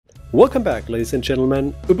Welcome back, ladies and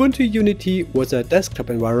gentlemen. Ubuntu Unity was a desktop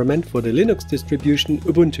environment for the Linux distribution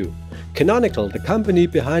Ubuntu. Canonical, the company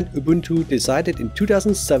behind Ubuntu, decided in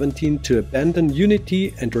 2017 to abandon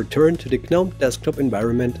Unity and return to the GNOME desktop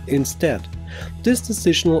environment instead. This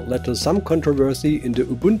decision led to some controversy in the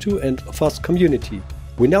Ubuntu and FOSS community.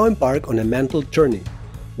 We now embark on a mental journey.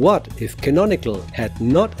 What if Canonical had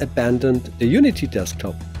not abandoned the Unity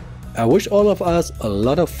desktop? I wish all of us a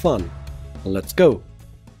lot of fun. Let's go!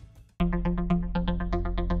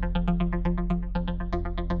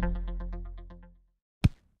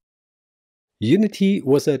 Unity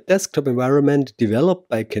was a desktop environment developed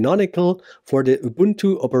by Canonical for the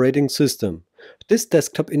Ubuntu operating system. This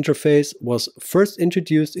desktop interface was first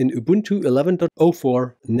introduced in Ubuntu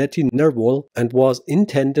 11.04 Netty Nervol and was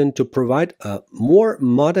intended to provide a more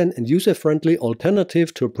modern and user-friendly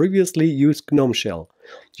alternative to a previously used GNOME shell.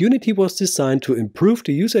 Unity was designed to improve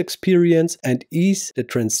the user experience and ease the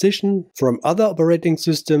transition from other operating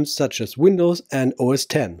systems such as Windows and OS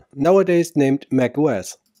X, nowadays named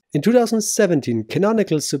macOS. In 2017,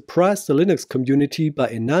 Canonical surprised the Linux community by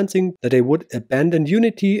announcing that they would abandon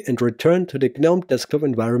Unity and return to the GNOME desktop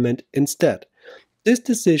environment instead. This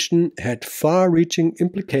decision had far-reaching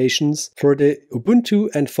implications for the Ubuntu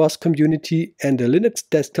and FOSS community and the Linux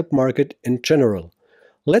desktop market in general.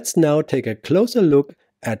 Let's now take a closer look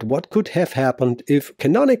at what could have happened if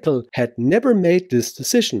Canonical had never made this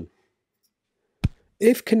decision.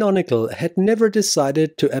 If Canonical had never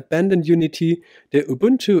decided to abandon Unity, the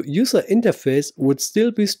Ubuntu user interface would still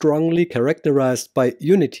be strongly characterized by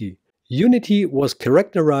Unity. Unity was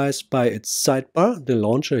characterized by its sidebar, the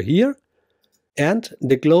launcher here, and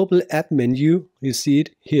the global app menu, you see it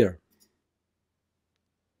here.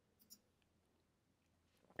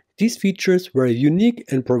 These features were unique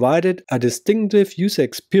and provided a distinctive user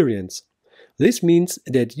experience. This means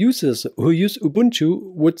that users who use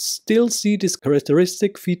Ubuntu would still see these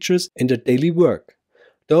characteristic features in their daily work.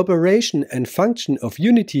 The operation and function of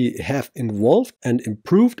Unity have evolved and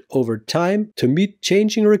improved over time to meet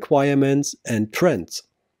changing requirements and trends.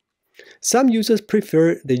 Some users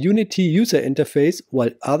prefer the Unity user interface,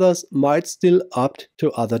 while others might still opt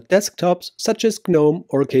to other desktops such as GNOME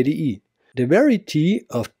or KDE. The variety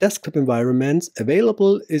of desktop environments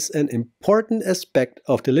available is an important aspect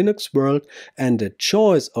of the Linux world, and the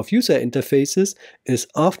choice of user interfaces is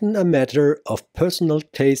often a matter of personal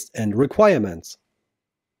taste and requirements.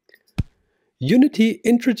 Unity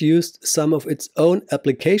introduced some of its own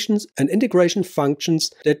applications and integration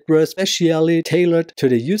functions that were specially tailored to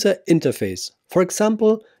the user interface. For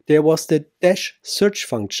example, there was the dash search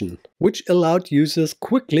function, which allowed users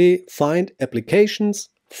quickly find applications,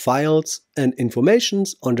 files and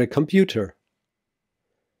informations on their computer.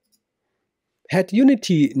 Had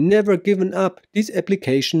Unity never given up, these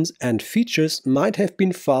applications and features might have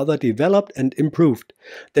been further developed and improved.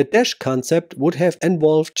 The dash concept would have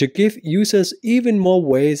evolved to give users even more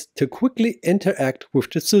ways to quickly interact with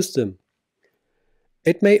the system.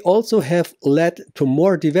 It may also have led to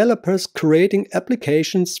more developers creating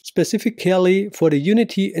applications specifically for the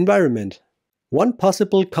Unity environment. One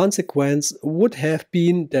possible consequence would have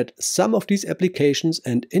been that some of these applications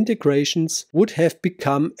and integrations would have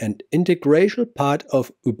become an integral part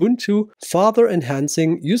of Ubuntu, further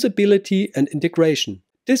enhancing usability and integration.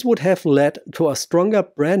 This would have led to a stronger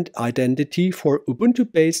brand identity for Ubuntu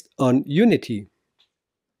based on Unity.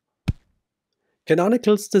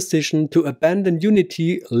 Canonical's decision to abandon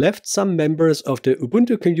Unity left some members of the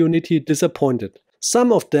Ubuntu community disappointed.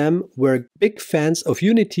 Some of them were big fans of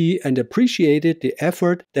Unity and appreciated the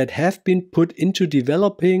effort that have been put into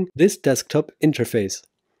developing this desktop interface.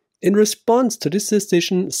 In response to this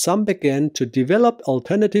decision, some began to develop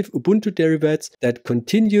alternative Ubuntu derivatives that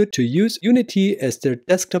continued to use Unity as their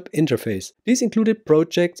desktop interface. These included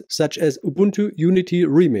projects such as Ubuntu Unity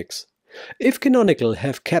Remix. If Canonical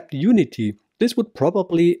had kept Unity, this would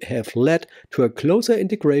probably have led to a closer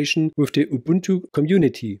integration with the Ubuntu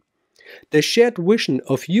community. The shared vision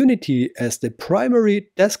of Unity as the primary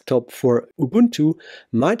desktop for Ubuntu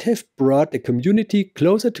might have brought the community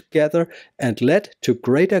closer together and led to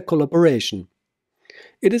greater collaboration.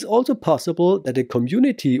 It is also possible that the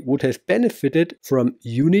community would have benefited from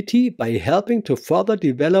Unity by helping to further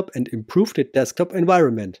develop and improve the desktop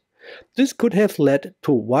environment. This could have led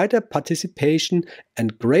to wider participation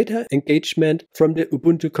and greater engagement from the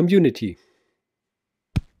Ubuntu community.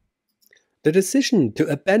 The decision to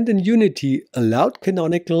abandon Unity allowed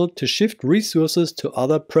Canonical to shift resources to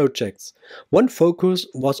other projects. One focus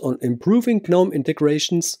was on improving GNOME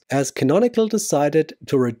integrations, as Canonical decided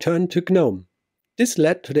to return to GNOME. This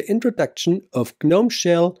led to the introduction of GNOME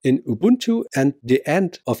Shell in Ubuntu and the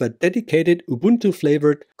end of a dedicated Ubuntu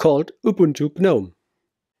flavor called Ubuntu GNOME.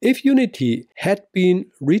 If Unity had been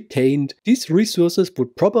retained, these resources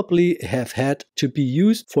would probably have had to be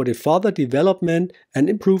used for the further development and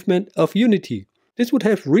improvement of Unity. This would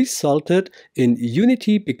have resulted in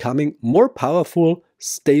Unity becoming more powerful,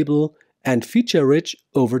 stable, and feature-rich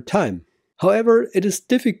over time. However, it is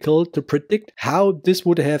difficult to predict how this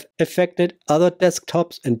would have affected other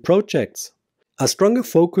desktops and projects. A stronger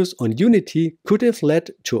focus on Unity could have led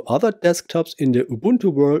to other desktops in the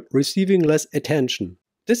Ubuntu world receiving less attention.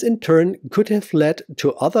 This in turn could have led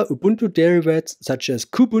to other Ubuntu derivatives such as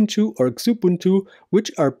Kubuntu or Xubuntu,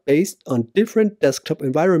 which are based on different desktop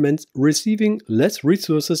environments receiving less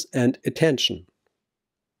resources and attention.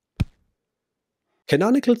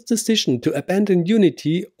 Canonical's decision to abandon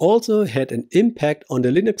Unity also had an impact on the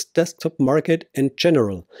Linux desktop market in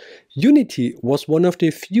general. Unity was one of the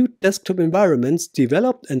few desktop environments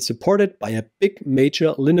developed and supported by a big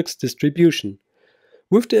major Linux distribution.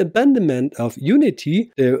 With the abandonment of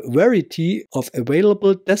Unity, the variety of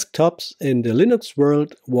available desktops in the Linux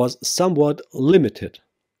world was somewhat limited.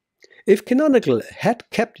 If Canonical had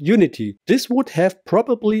kept Unity, this would have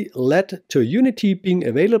probably led to Unity being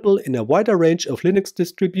available in a wider range of Linux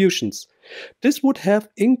distributions. This would have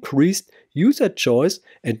increased user choice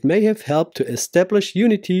and may have helped to establish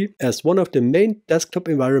Unity as one of the main desktop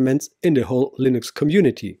environments in the whole Linux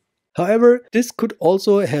community. However, this could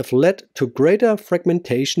also have led to greater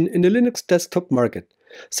fragmentation in the Linux desktop market.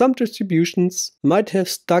 Some distributions might have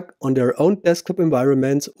stuck on their own desktop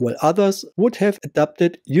environments while others would have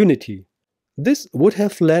adopted Unity. This would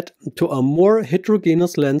have led to a more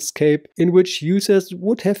heterogeneous landscape in which users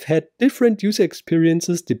would have had different user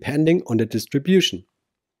experiences depending on the distribution.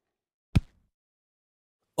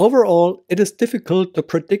 Overall, it is difficult to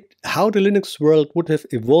predict how the Linux world would have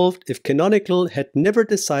evolved if Canonical had never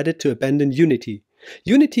decided to abandon Unity.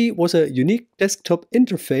 Unity was a unique desktop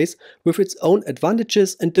interface with its own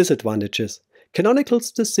advantages and disadvantages.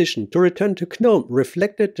 Canonical's decision to return to GNOME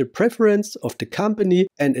reflected the preference of the company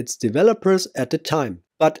and its developers at the time.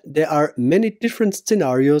 But there are many different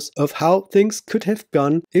scenarios of how things could have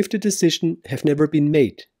gone if the decision had never been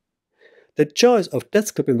made. The choice of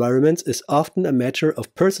desktop environments is often a matter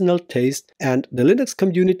of personal taste, and the Linux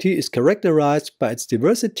community is characterized by its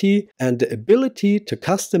diversity and the ability to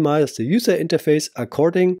customize the user interface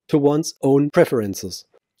according to one's own preferences.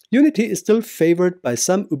 Unity is still favored by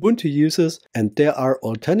some Ubuntu users, and there are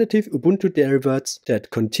alternative Ubuntu derivatives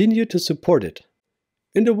that continue to support it.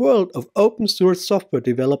 In the world of open source software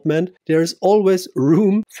development, there is always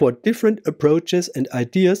room for different approaches and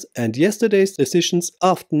ideas, and yesterday's decisions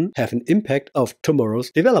often have an impact of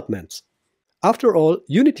tomorrow's developments. After all,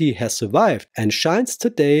 Unity has survived and shines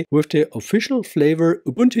today with the official flavor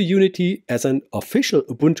Ubuntu Unity as an official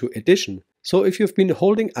Ubuntu edition. So if you've been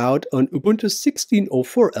holding out on Ubuntu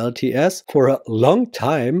 16.04 LTS for a long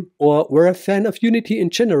time, or were a fan of Unity in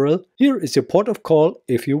general, here is your port of call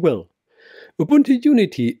if you will. Ubuntu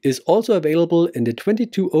Unity is also available in the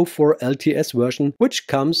 22.04 LTS version, which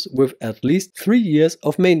comes with at least 3 years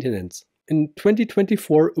of maintenance. In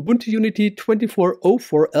 2024, Ubuntu Unity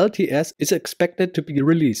 24.04 LTS is expected to be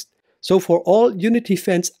released. So for all Unity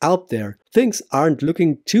fans out there, things aren't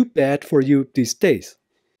looking too bad for you these days.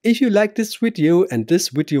 If you like this video and this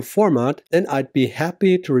video format, then I'd be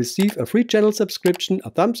happy to receive a free channel subscription,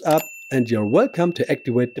 a thumbs up, and you're welcome to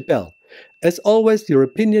activate the bell. As always, your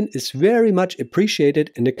opinion is very much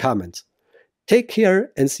appreciated in the comments. Take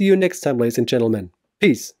care and see you next time, ladies and gentlemen.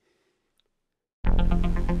 Peace.